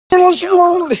What's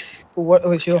wrong? What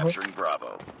was your Capturing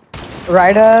Bravo.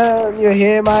 Ryder? You're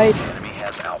here, mate. Enemy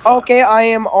has Alpha. Okay, I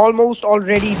am almost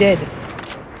already dead.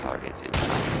 Targets in.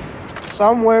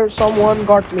 Somewhere, someone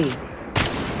got me.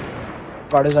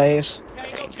 Got his ace.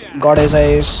 Got his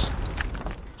ace.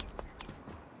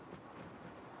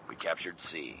 We captured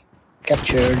C.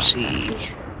 Captured C.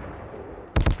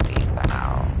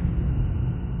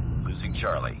 Losing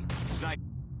Charlie.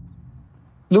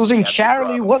 Losing Captured Charlie.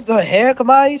 Bravo. What the heck,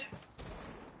 mate?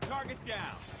 Target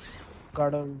down.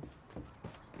 Got him.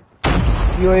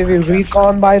 UAV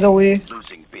recon, by the way.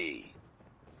 Losing B.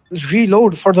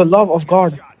 Reload for the love of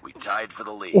God. We tied for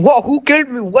the lead. What? Who killed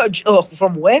me? What?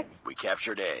 From where? We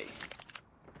captured A.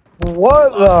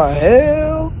 What the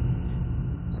hell?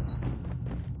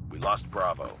 We lost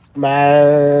Bravo.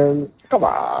 Man, come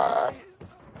on.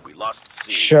 We lost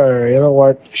C. Sure, you know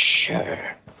what?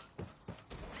 Sure.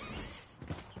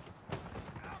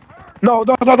 No,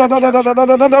 no, no, no, no, no, no, no,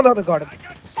 no, no, no, no, got him.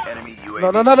 Enemy UAV. No,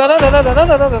 no, no, no, no, no, no, no,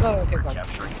 no, no, no, no, okay, We're got him.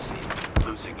 capturing C.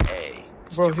 Losing A.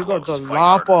 It's Bro, too he got the close. Fight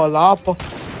harder. lapa.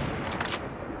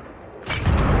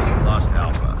 We lost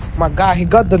Alpha. My guy, he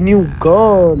got the new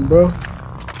gun, bro.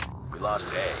 We lost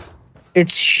A.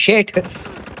 It's shit.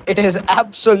 It is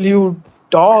absolute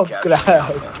dog Capturing crap.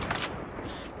 Alpha.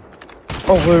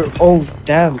 Oh,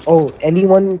 damn. Oh,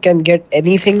 anyone can get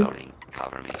anything? Loading.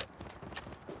 Cover me.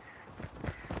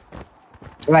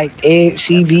 Like A,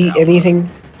 C, B, anything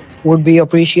would be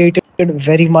appreciated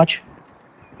very much.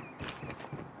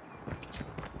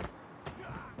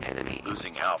 Enemy.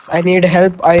 Losing Alpha. I need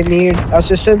help. I need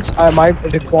assistance. I might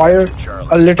require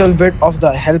a little bit of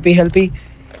the helpy.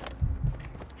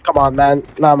 Come on, man.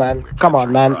 Nah, man. Come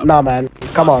on, man. Nah, man.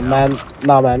 Come on, man.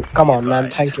 Nah, man. Come on, man.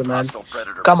 Thank you, man. Hostile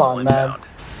Predator Come missile on, man. inbound.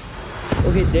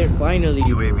 Okay, there finally.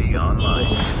 UAV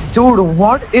online. Dude,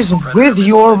 what is with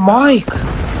your mic?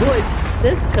 Bro, it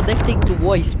says connecting to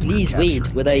voice. Please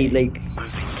wait. When I like,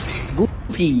 Losing C. it's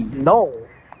goofy. No.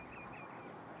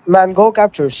 Man, go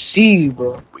capture C,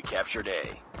 bro. We captured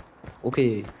A.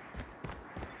 Okay.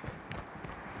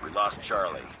 We lost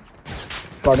Charlie.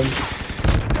 Got him.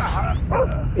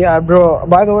 Yeah, bro.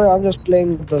 By the way, I'm just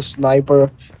playing with the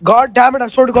sniper. God damn it! I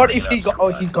swear to God, if he got, oh,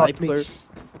 he got me. Sniper.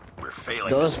 We're failing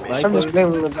The this mission. I'm just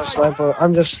playing with the sniper.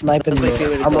 I'm just sniping, That's my bro.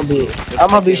 favorite I'ma gun, be, too. That's I'ma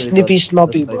my be favorite snippy gun.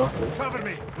 snoppy, The bro. sniper. Cover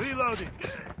me. Reloading.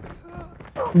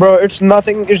 Bro, it's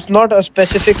nothing. It's not a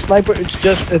specific sniper. It's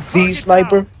just the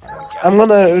sniper. I'm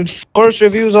gonna first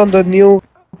reviews on the new.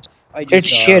 I just It's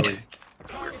shit. died.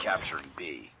 We're capturing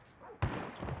B.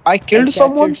 I killed I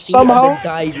someone captured C and somehow. then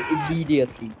died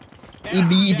immediately.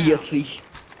 Immediately.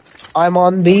 I'm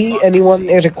on B. Anyone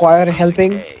require Losing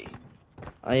helping? A.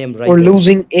 I am right. We're there.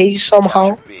 losing A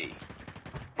somehow. Captured B.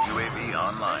 UAV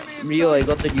online. Rio, I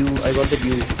got the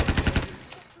new.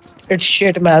 It's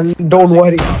shit, man. Don't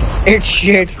worry. It's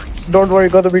shit. Don't worry.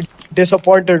 Gonna be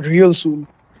disappointed real soon.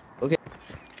 Okay,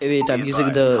 wait, I'm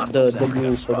using the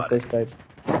new for the first time.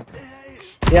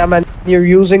 Yeah, man. You're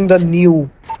using the new.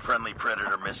 Friendly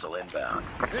Predator missile inbound.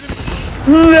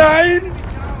 Nine.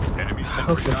 Enemy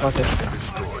Okay, got it.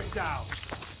 destroyed.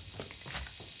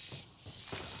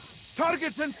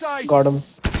 Targets inside. Got him.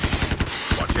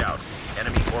 Watch out.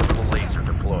 Enemy orbital laser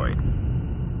deployed.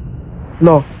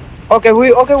 No. Okay,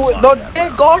 no, they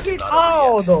got it.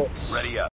 How though? Ready up.